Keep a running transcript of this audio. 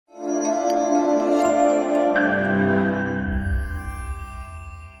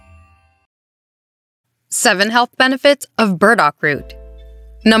7 health benefits of burdock root.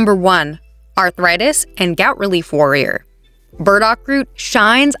 Number 1. Arthritis and gout relief warrior. Burdock root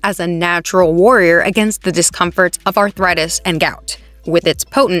shines as a natural warrior against the discomforts of arthritis and gout. With its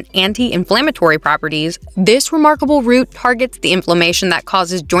potent anti-inflammatory properties, this remarkable root targets the inflammation that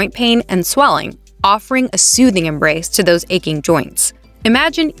causes joint pain and swelling, offering a soothing embrace to those aching joints.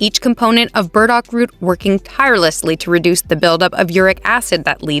 Imagine each component of burdock root working tirelessly to reduce the buildup of uric acid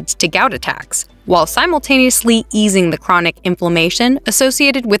that leads to gout attacks, while simultaneously easing the chronic inflammation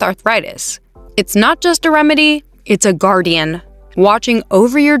associated with arthritis. It's not just a remedy, it's a guardian, watching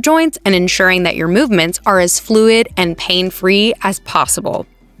over your joints and ensuring that your movements are as fluid and pain-free as possible.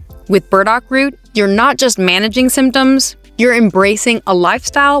 With burdock root, you're not just managing symptoms, you're embracing a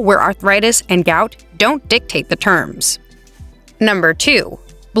lifestyle where arthritis and gout don't dictate the terms. Number 2.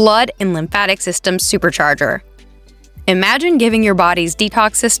 Blood and lymphatic system supercharger. Imagine giving your body's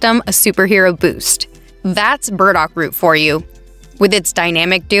detox system a superhero boost. That's burdock root for you. With its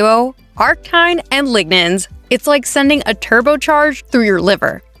dynamic duo, arginine and lignans, it's like sending a turbocharge through your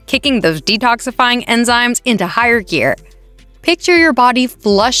liver, kicking those detoxifying enzymes into higher gear. Picture your body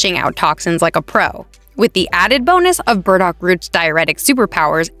flushing out toxins like a pro, with the added bonus of burdock root's diuretic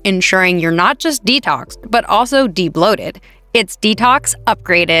superpowers ensuring you're not just detoxed, but also debloated. It's detox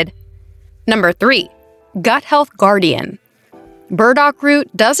upgraded. Number 3. Gut health guardian. Burdock root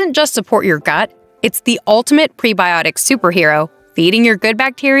doesn't just support your gut, it's the ultimate prebiotic superhero, feeding your good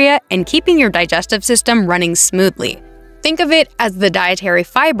bacteria and keeping your digestive system running smoothly. Think of it as the dietary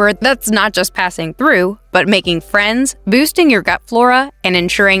fiber that's not just passing through, but making friends, boosting your gut flora, and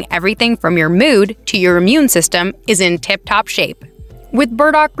ensuring everything from your mood to your immune system is in tip-top shape. With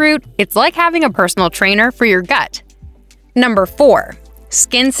burdock root, it's like having a personal trainer for your gut. Number 4.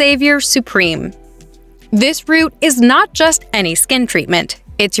 Skin Savior Supreme. This root is not just any skin treatment.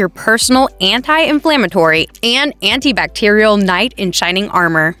 It's your personal anti-inflammatory and antibacterial knight in shining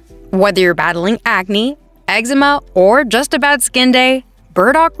armor. Whether you're battling acne, eczema, or just a bad skin day,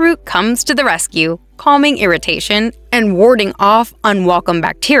 burdock root comes to the rescue, calming irritation and warding off unwelcome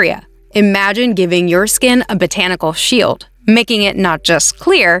bacteria. Imagine giving your skin a botanical shield, making it not just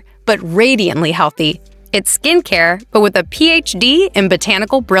clear, but radiantly healthy. It's skincare, but with a PhD in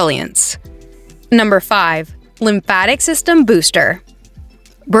botanical brilliance. Number 5. Lymphatic system booster.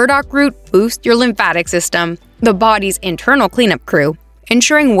 Burdock root boosts your lymphatic system, the body's internal cleanup crew,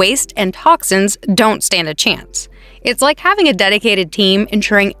 ensuring waste and toxins don't stand a chance. It's like having a dedicated team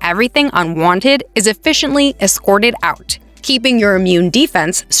ensuring everything unwanted is efficiently escorted out, keeping your immune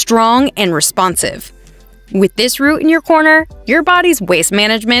defense strong and responsive. With this root in your corner, your body's waste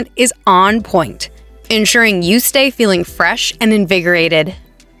management is on point, ensuring you stay feeling fresh and invigorated.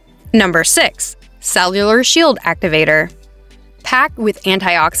 Number 6. Cellular Shield Activator. Packed with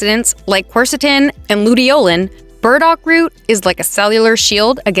antioxidants like quercetin and luteolin, burdock root is like a cellular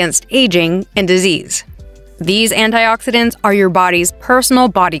shield against aging and disease. These antioxidants are your body's personal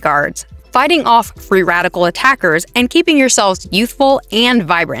bodyguards, fighting off free radical attackers and keeping your cells youthful and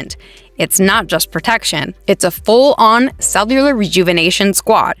vibrant. It's not just protection, it's a full-on cellular rejuvenation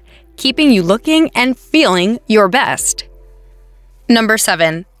squad, keeping you looking and feeling your best. Number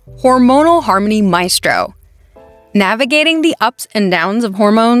 7. Hormonal Harmony Maestro. Navigating the ups and downs of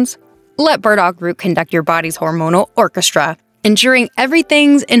hormones? Let burdock root conduct your body's hormonal orchestra, ensuring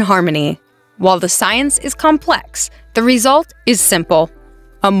everything's in harmony. While the science is complex, the result is simple: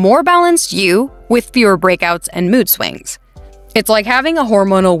 a more balanced you with fewer breakouts and mood swings. It's like having a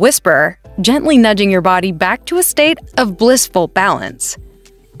hormonal whisperer, gently nudging your body back to a state of blissful balance.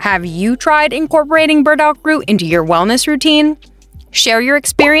 Have you tried incorporating burdock root into your wellness routine? Share your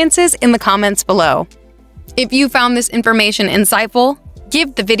experiences in the comments below. If you found this information insightful,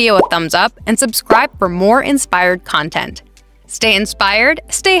 give the video a thumbs up and subscribe for more inspired content. Stay inspired,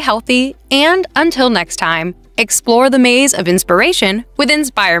 stay healthy, and until next time, explore the maze of inspiration with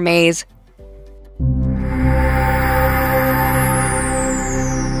Inspire Maze.